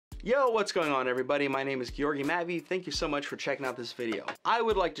Yo, what's going on everybody? My name is Georgi Matvey. Thank you so much for checking out this video. I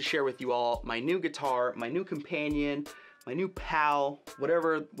would like to share with you all my new guitar, my new companion, my new pal,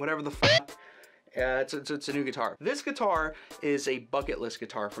 whatever the fuck. It's a new guitar. This guitar is a bucket list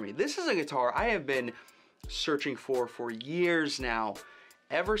guitar for me. This is a guitar I have been searching for years now.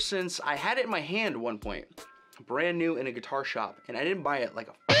 Ever since I had it in my hand at one point, brand new in a guitar shop, and I didn't buy it like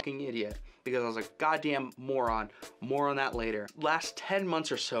a fucking idiot because I was like, goddamn moron. More on that later. Last 10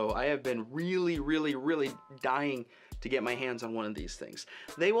 months or so, I have been really dying to get my hands on one of these things.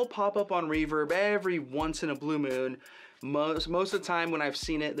 They will pop up on Reverb every once in a blue moon. Most of the time when I've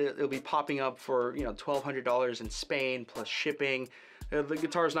seen it, it'll be popping up for, you know, $1,200 in Spain plus shipping. The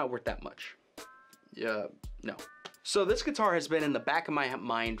guitar's not worth that much. Yeah, no. So this guitar has been in the back of my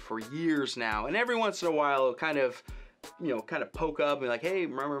mind for years now, and every once in a while it'll kind of poke up and be like, hey,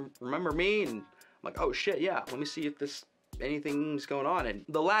 remember me? And I'm like, oh shit, yeah, let me see if anything's going on. And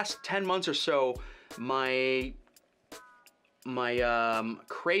the last 10 months or so, my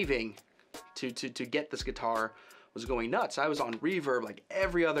craving to get this guitar was going nuts. I was on Reverb like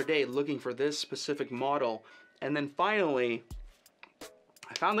every other day looking for this specific model, and then finally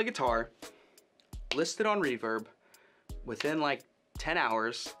I found the guitar listed on Reverb within like 10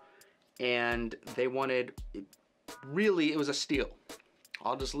 hours, and they wanted, really, it was a steal.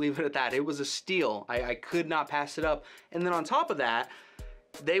 I'll just leave it at that. It was a steal. I could not pass it up. And then on top of that,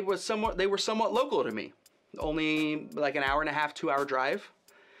 they were somewhat local to me. Only like an hour and a half, 2-hour drive.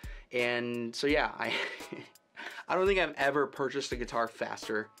 And so yeah, I don't think I've ever purchased a guitar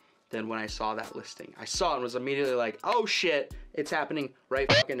faster than when I saw that listing. I saw it and was immediately like, oh shit, it's happening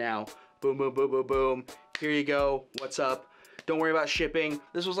right fucking now. Boom, boom, boom, boom, boom. Here you go, what's up? Don't worry about shipping.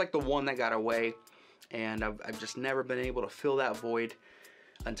 This was like the one that got away, and I've just never been able to fill that void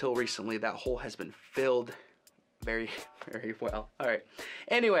until recently. That hole has been filled very well. All right,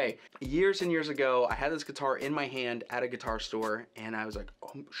 anyway, years and years ago, I had this guitar in my hand at a guitar store, and I was like,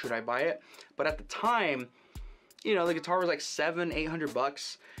 oh, should I buy it? But at the time, you know, the guitar was like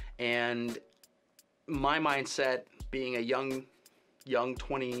 $700-800, and my mindset, being a young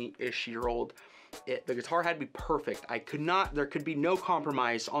 20-ish year old, the guitar had to be perfect. There could be no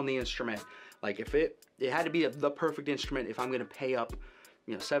compromise on the instrument. Like if it had to be the perfect instrument if I'm gonna pay up,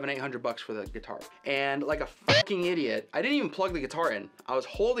 you know, $700-800 for the guitar. And like a fucking idiot, I didn't even plug the guitar in. I was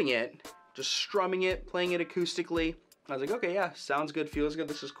holding it, just strumming it, playing it acoustically. I was like, okay, yeah, sounds good, feels good,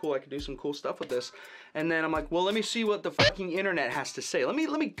 this is cool, I can do some cool stuff with this. And then I'm like, well, let me see what the fucking internet has to say. Let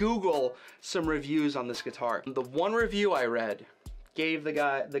me Google some reviews on this guitar. The one review I read gave the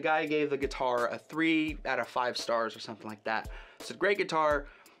guy gave the guitar a 3 out of 5 stars or something like that. It's a great guitar,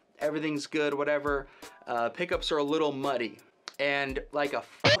 everything's good, whatever. Pickups are a little muddy. And like a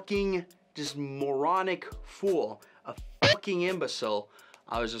fucking just moronic fool, a fucking imbecile,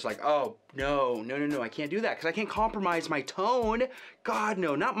 I was just like, oh, no, I can't do that because I can't compromise my tone. God,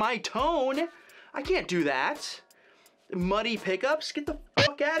 no, not my tone. I can't do that. Muddy pickups, get the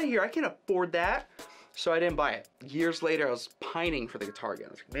fuck out of here. I can't afford that. So I didn't buy it. Years later, I was pining for the guitar again.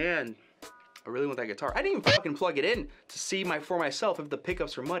 I was like, man, I really want that guitar. I didn't even fucking plug it in to see for myself if the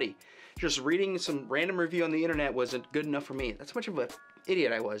pickups are muddy. Just reading some random review on the internet wasn't good enough for me. That's how much of an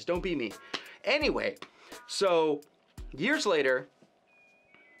idiot I was. Don't be me. Anyway, so years later,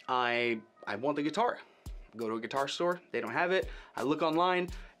 I want the guitar. Go to a guitar store, they don't have it. I look online,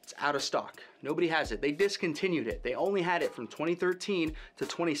 it's out of stock. Nobody has it. They discontinued it. They only had it from 2013 to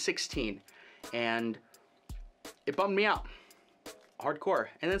 2016. And it bummed me out hardcore.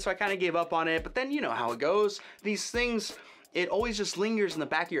 And then so I kind of gave up on it, but then you know how it goes. These things, it always just lingers in the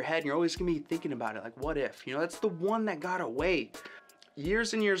back of your head, and you're always gonna be thinking about it, like what if? You know, that's the one that got away.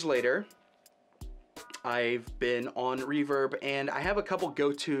 Years and years later, I've been on Reverb, and I have a couple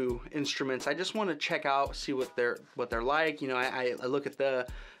go-to instruments. I just want to check out, see what they're like. You know, I look at the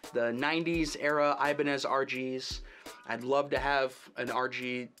 90s era Ibanez RGs. I'd love to have an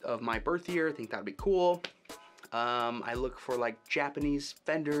RG of my birth year. I think that'd be cool. I look for like Japanese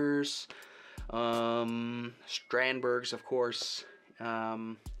Fenders, Strandbergs, of course,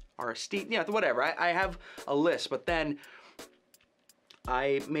 RST, yeah, whatever. I have a list, but then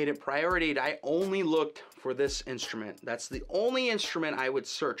I made it priority. I only looked for this instrument. That's the only instrument I would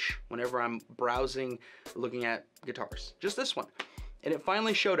search whenever I'm browsing, looking at guitars. Just this one. And it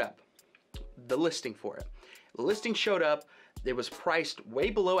finally showed up. The listing for it. The listing showed up. It was priced way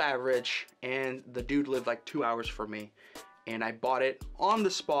below average, and the dude lived like 2 hours from me. And I bought it on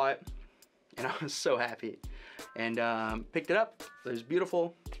the spot, and I was so happy. And picked it up. It was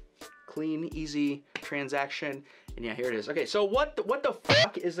beautiful, clean, easy transaction, And yeah, here it is. Okay, so what the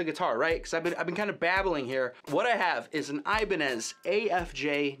fuck is the guitar, right? Because I've been kind of babbling here. What I have is an Ibanez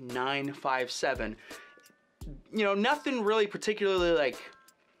AFJ 957. You know, nothing really particularly like,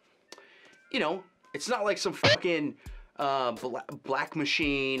 you know, it's not like some fucking Black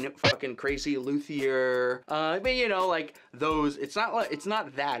Machine, fucking crazy luthier. But you know, like those. It's not like, it's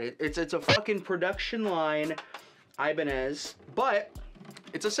not that. It's a fucking production line Ibanez, but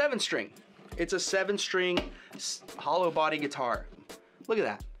it's a 7-string. It's a 7-string hollow body guitar. Look at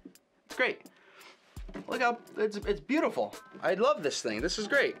that. It's great. Look how it's beautiful. I love this thing. This is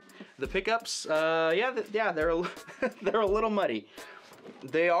great. The pickups, yeah, they're they're a little muddy.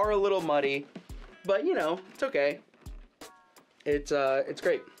 They are a little muddy, but you know, it's okay. It's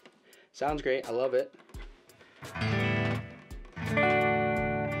great. Sounds great. I love it.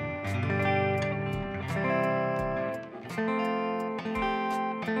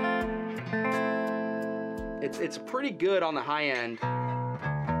 It's pretty good on the high end.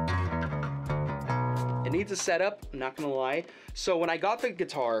 It needs a setup, I'm not gonna lie. So when I got the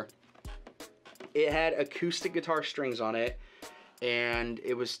guitar, it had acoustic guitar strings on it, and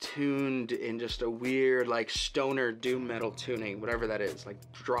it was tuned in just a weird like stoner doom metal tuning, whatever that is, like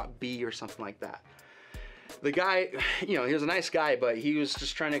drop B or something like that. The guy, you know, he was a nice guy, but he was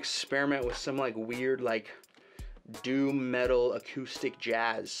just trying to experiment with some like weird like doom metal acoustic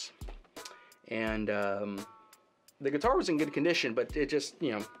jazz. And the guitar was in good condition, but it just,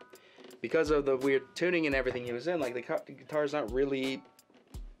 you know, because of the weird tuning and everything he was in, like the guitar's not really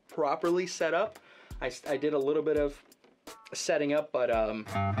properly set up. I did a little bit of setting up, but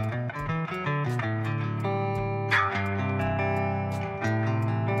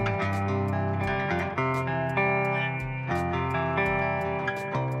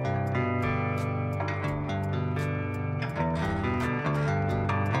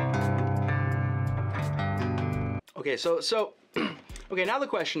okay, so okay, now the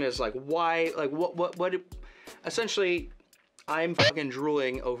question is like, why, like what essentially I'm fucking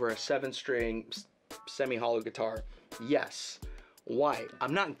drooling over a 7-string semi-hollow guitar. Yes. Why?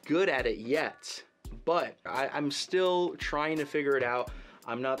 I'm not good at it yet, but I'm still trying to figure it out.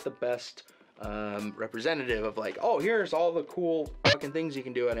 I'm not the best representative of like, oh, here's all the cool fucking things you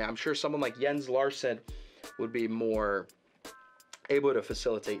can do, and I'm sure someone like Jens Larsen would be more able to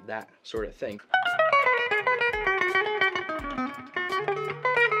facilitate that sort of thing.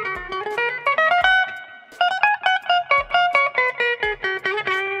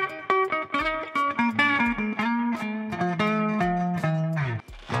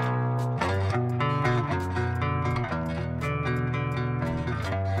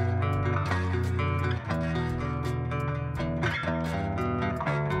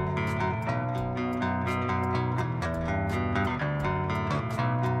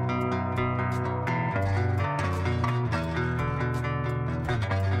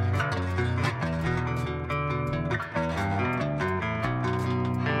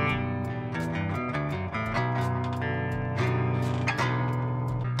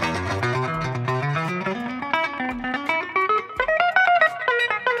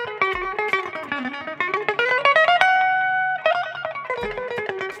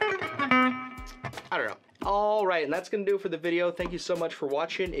 Alright, and that's going to do it for the video. Thank you so much for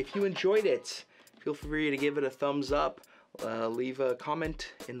watching. If you enjoyed it, feel free to give it a thumbs up, leave a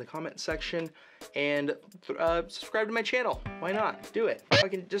comment in the comment section, and subscribe to my channel. Why not? Do it. I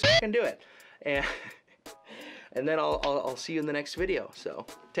can just fucking do it. And then I'll see you in the next video. So,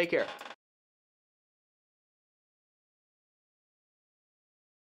 take care.